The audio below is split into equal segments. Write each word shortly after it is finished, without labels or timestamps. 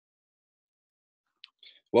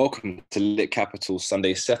Welcome to Lit Capital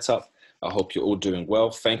Sunday Setup. I hope you're all doing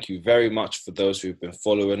well. Thank you very much for those who've been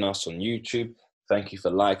following us on YouTube. Thank you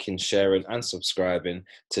for liking, sharing, and subscribing.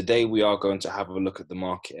 Today, we are going to have a look at the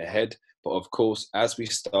market ahead. But of course, as we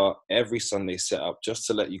start every Sunday setup, just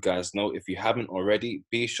to let you guys know, if you haven't already,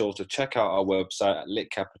 be sure to check out our website at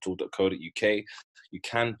litcapital.co.uk. You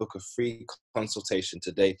can book a free consultation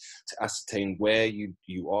today to ascertain where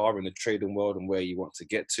you are in the trading world and where you want to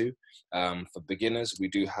get to. For beginners, we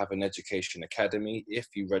do have an education academy. If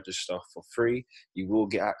you register for free, you will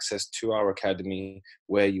get access to our academy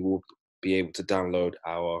where you will be able to download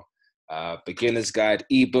our beginner's guide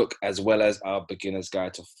ebook as well as our beginner's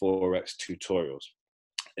guide to Forex tutorials.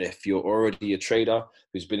 If you're already a trader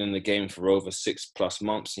who's been in the game for over 6+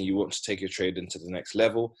 months and you want to take your trading to the next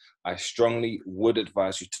level, I strongly would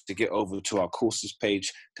advise you to get over to our courses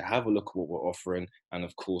page to have a look at what we're offering and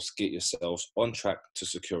of course get yourselves on track to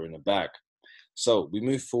securing a bag. So we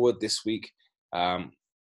move forward this week,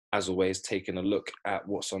 as always, taking a look at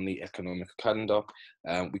what's on the economic calendar.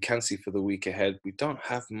 We can see for the week ahead, we don't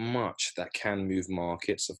have much that can move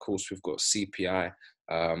markets. Of course, we've got CPI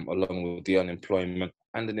along with the unemployment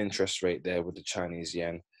and an interest rate there with the Chinese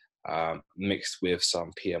yen mixed with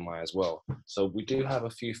some PMI as well. So we do have a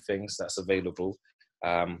few things that's available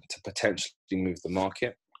to potentially move the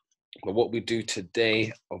market. But what we do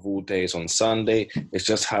today, of all days on Sunday, is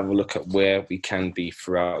just have a look at where we can be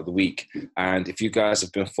throughout the week. And if you guys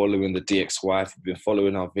have been following the DXY, if you've been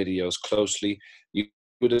following our videos closely, you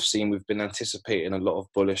would have seen we've been anticipating a lot of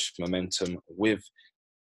bullish momentum with,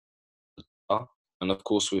 and of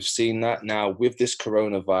course we've seen that. Now with this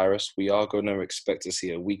coronavirus, we are going to expect to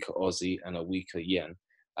see a weaker Aussie and a weaker yen,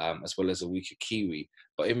 as well as a weaker Kiwi.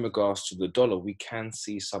 But in regards to the dollar, we can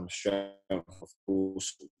see some strength, of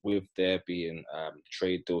course, with there being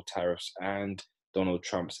trade deal tariffs and Donald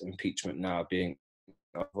Trump's impeachment now being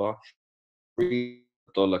over. The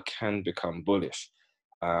dollar can become bullish.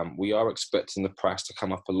 We are expecting the price to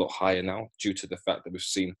come up a lot higher now due to the fact that we've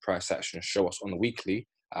seen price action show us on the weekly.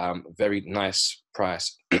 Very nice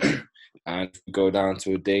price. And if we go down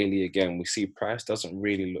to a daily again, we see price doesn't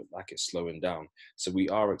really look like it's slowing down. So we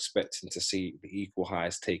are expecting to see the equal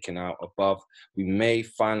highs taken out above. We may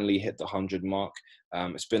finally hit the 100 mark.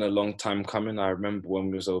 It's been a long time coming. I remember when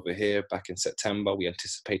we was over here back in September, we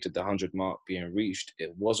anticipated the 100 mark being reached.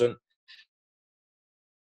 It wasn't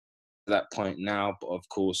that point now, but of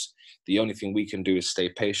course, the only thing we can do is stay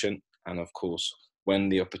patient. And of course, when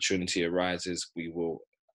the opportunity arises, we will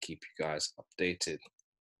keep you guys updated.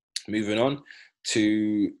 Moving on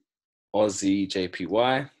to Aussie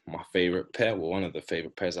JPY, my favorite pair, well, one of the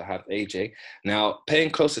favorite pairs I have, AJ. Now,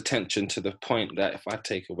 paying close attention to the point that if I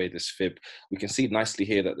take away this fib, we can see nicely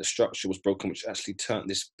here that the structure was broken, which actually turned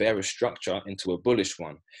this bearish structure into a bullish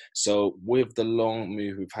one. So with the long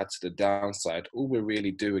move we've had to the downside, all we're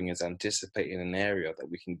really doing is anticipating an area that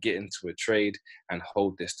we can get into a trade and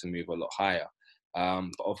hold this to move a lot higher.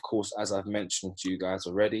 But of course, as I've mentioned to you guys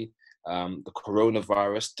already, the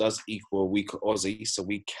coronavirus does equal a weaker Aussie, so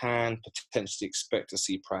we can potentially expect to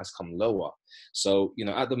see price come lower. So, you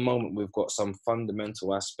know, at the moment, we've got some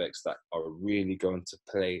fundamental aspects that are really going to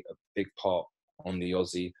play a big part on the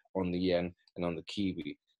Aussie, on the yen, and on the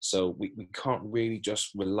Kiwi. So we can't really just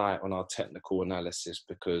rely on our technical analysis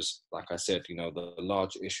because, like I said, you know, the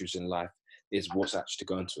large issues in life is what's actually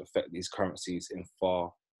going to affect these currencies in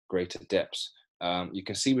far greater depths. You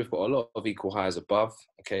can see we've got a lot of equal highs above,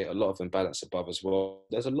 okay, a lot of imbalance above as well.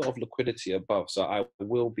 There's a lot of liquidity above, so I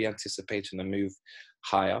will be anticipating a move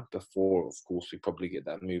higher before, of course, we probably get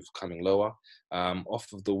that move coming lower. Off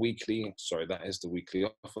of the weekly, sorry, that is the weekly.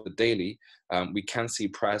 Off of the daily, we can see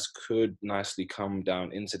price could nicely come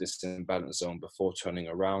down into this imbalance zone before turning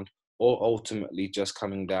around, or ultimately just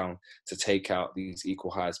coming down to take out these equal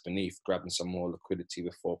highs beneath, grabbing some more liquidity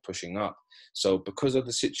before pushing up. So because of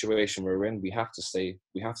the situation we're in, we have to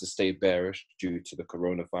stay bearish due to the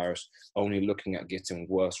coronavirus, only looking at getting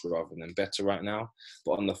worse rather than better right now.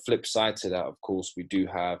 But on the flip side to that, of course, we do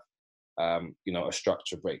have you know, a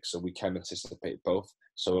structure break, so we can anticipate both.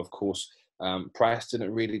 So of course, price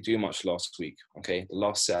didn't really do much last week. Okay, the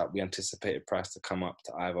last setup we anticipated price to come up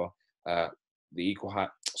to either the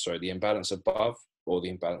imbalance above or the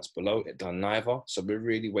imbalance below. It done neither, so we're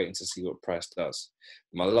really waiting to see what price does.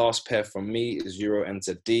 My last pair from me is Euro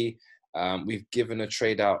NZD. We've given a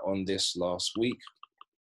trade out on this last week.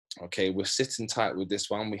 Okay, we're sitting tight with this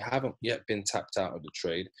one. We haven't yet been tapped out of the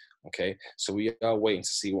trade. Okay, so we are waiting to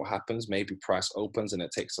see what happens. Maybe price opens and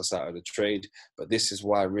it takes us out of the trade, but this is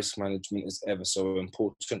why risk management is ever so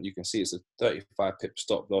important. You can see it's a 35 pip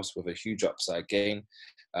stop loss with a huge upside gain.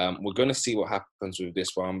 We're going to see what happens with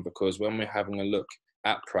this one, because when we're having a look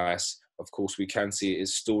at price. Of course, we can see it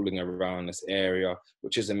is stalling around this area,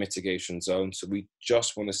 which is a mitigation zone. So we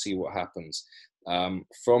just want to see what happens.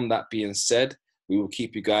 From that being said, we will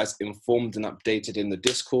keep you guys informed and updated in the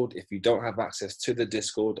Discord. If you don't have access to the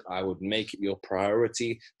Discord, I would make it your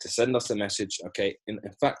priority to send us a message. Okay. In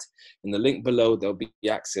fact, in the link below, there'll be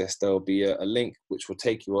access. There'll be a link which will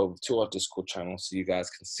take you over to our Discord channel so you guys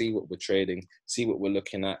can see what we're trading, see what we're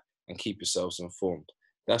looking at, and keep yourselves informed.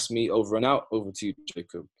 That's me over and out. Over to you,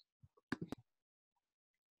 Jacob.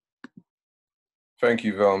 Thank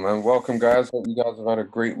you, Vel, man. Welcome, guys. Hope you guys have had a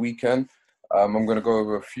great weekend. I'm going to go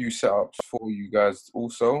over a few setups for you guys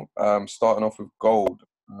also, starting off with gold.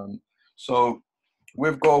 So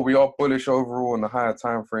with gold, we are bullish overall on the higher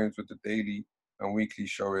time frames with the daily and weekly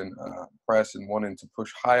showing pricing wanting to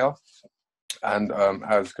push higher. And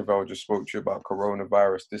as Cavell just spoke to you about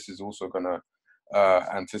coronavirus, this is also going to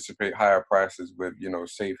anticipate higher prices with, you know,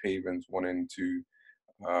 safe havens wanting to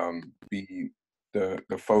be the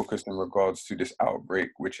focus in regards to this outbreak,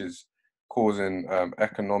 which is causing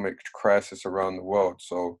economic crisis around the world.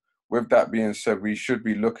 So with that being said, we should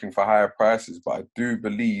be looking for higher prices, but I do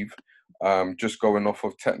believe just going off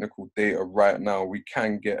of technical data right now, we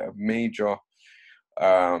can get a major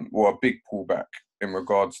or a big pullback in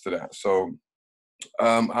regards to that. So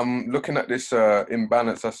I'm looking at this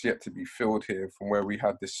imbalance that's yet to be filled here from where we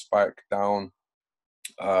had this spike down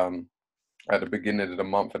at the beginning of the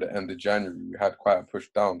month, at the end of January. We had quite a push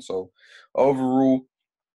down. So overall,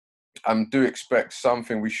 I do expect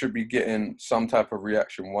something. We should be getting some type of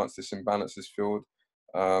reaction once this imbalance is filled.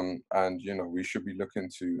 And, you know, we should be looking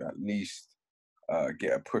to at least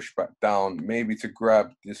get a pushback down, maybe to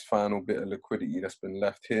grab this final bit of liquidity that's been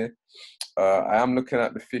left here. I am looking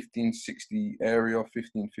at the 1560 area,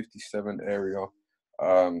 1557 area.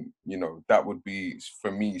 You know, that would be,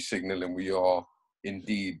 for me, signaling we are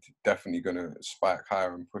indeed definitely going to spike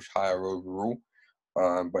higher and push higher overall.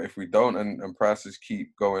 But if we don't and prices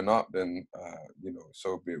keep going up, then, you know,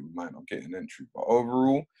 so be it, we might not get an entry. But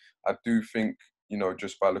overall, I do think, you know,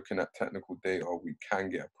 just by looking at technical data, we can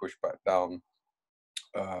get a pushback down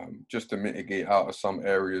just to mitigate out of some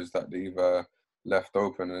areas that they've left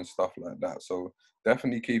open and stuff like that. So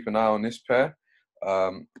definitely keep an eye on this pair.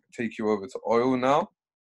 Take you over to oil now.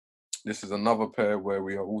 This is another pair where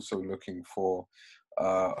we are also looking for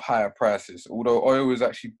higher prices. Although oil is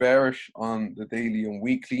actually bearish on the daily and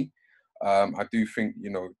weekly, I do think, you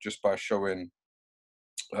know, just by showing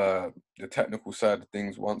the technical side of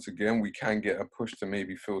things, once again, we can get a push to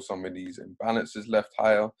maybe fill some of these imbalances left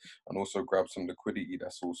higher and also grab some liquidity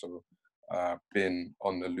that's also been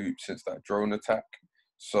on the loop since that drone attack.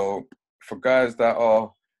 So for guys that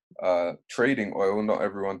are trading oil, not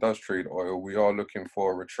everyone does trade oil, we are looking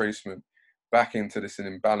for a retracement back into this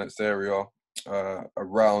imbalanced area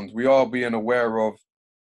around. We are being aware of,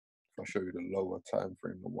 I'll show you the lower time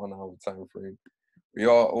frame, the 1 hour time frame. We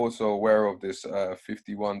are also aware of this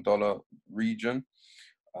 $51 region,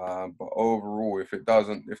 but overall,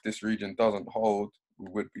 if this region doesn't hold, we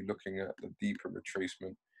would be looking at the deeper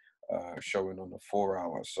retracement showing on the 4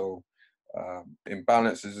 hour. So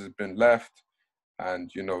imbalances has been left,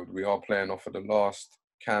 and you know, we are playing off of the last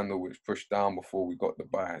candle which pushed down before we got the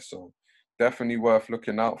buy. So definitely worth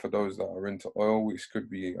looking out for those that are into oil, which could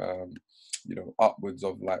be you know, upwards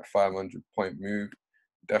of like 500-point move.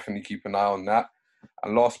 Definitely keep an eye on that.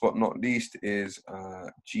 And last but not least is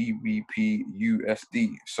GBP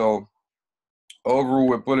USD. So overall,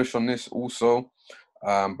 we're bullish on this also,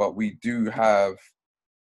 but we do have,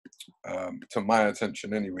 to my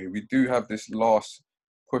attention anyway, we do have this last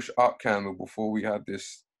push up candle before we had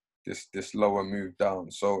this lower move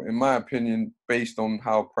down. So in my opinion, based on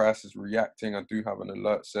how price is reacting, I do have an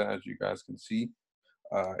alert set, as you guys can see.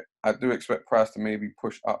 I do expect price to maybe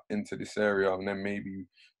push up into this area and then maybe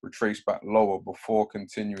retrace back lower before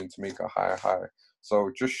continuing to make a higher high.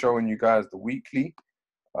 So just showing you guys the weekly.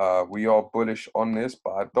 We are bullish on this,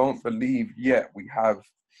 but I don't believe yet we've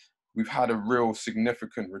had a real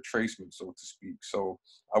significant retracement, so to speak. So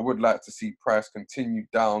I would like to see price continue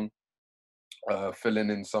down, taking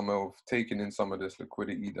in some of this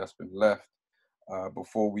liquidity that's been left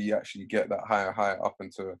before we actually get that higher high up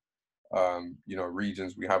into you know,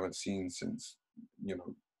 regions we haven't seen since, you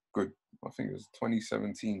know, I think it was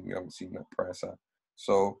 2017, we haven't seen that price at.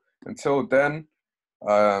 So until then,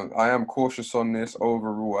 I am cautious on this.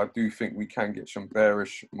 Overall, I do think we can get some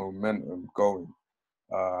bearish momentum going.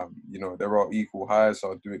 You know, there are equal highs,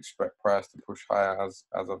 so I do expect price to push higher, as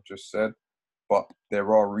I've just said, but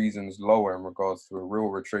there are reasons lower in regards to a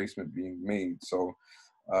real retracement being made. So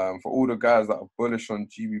for all the guys that are bullish on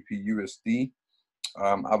GBP USD,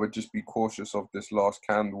 I would just be cautious of this last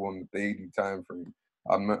candle on the daily time frame.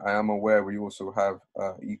 I am aware we also have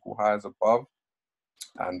equal highs above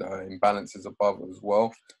and imbalances above as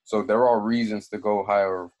well. So there are reasons to go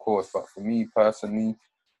higher, of course. But for me personally,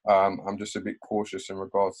 I'm just a bit cautious in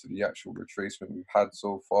regards to the actual retracement we've had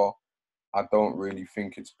so far. I don't really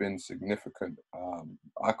think it's been significant.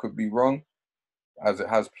 I could be wrong, as it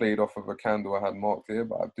has played off of a candle I had marked here,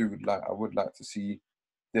 but I would like to see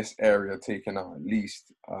this area taken out at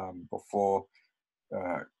least before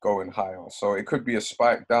going higher. So it could be a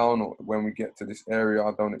spike down, or when we get to this area,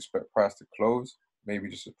 I don't expect price to close. Maybe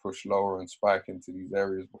just a push lower and spike into these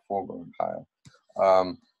areas before going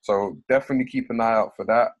higher. So definitely keep an eye out for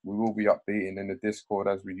that. We will be updating in the Discord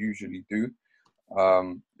as we usually do.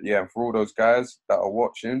 Yeah, and for all those guys that are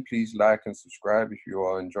watching, please like and subscribe if you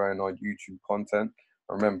are enjoying our YouTube content.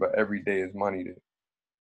 Remember, every day is money day.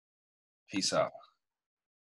 Peace out.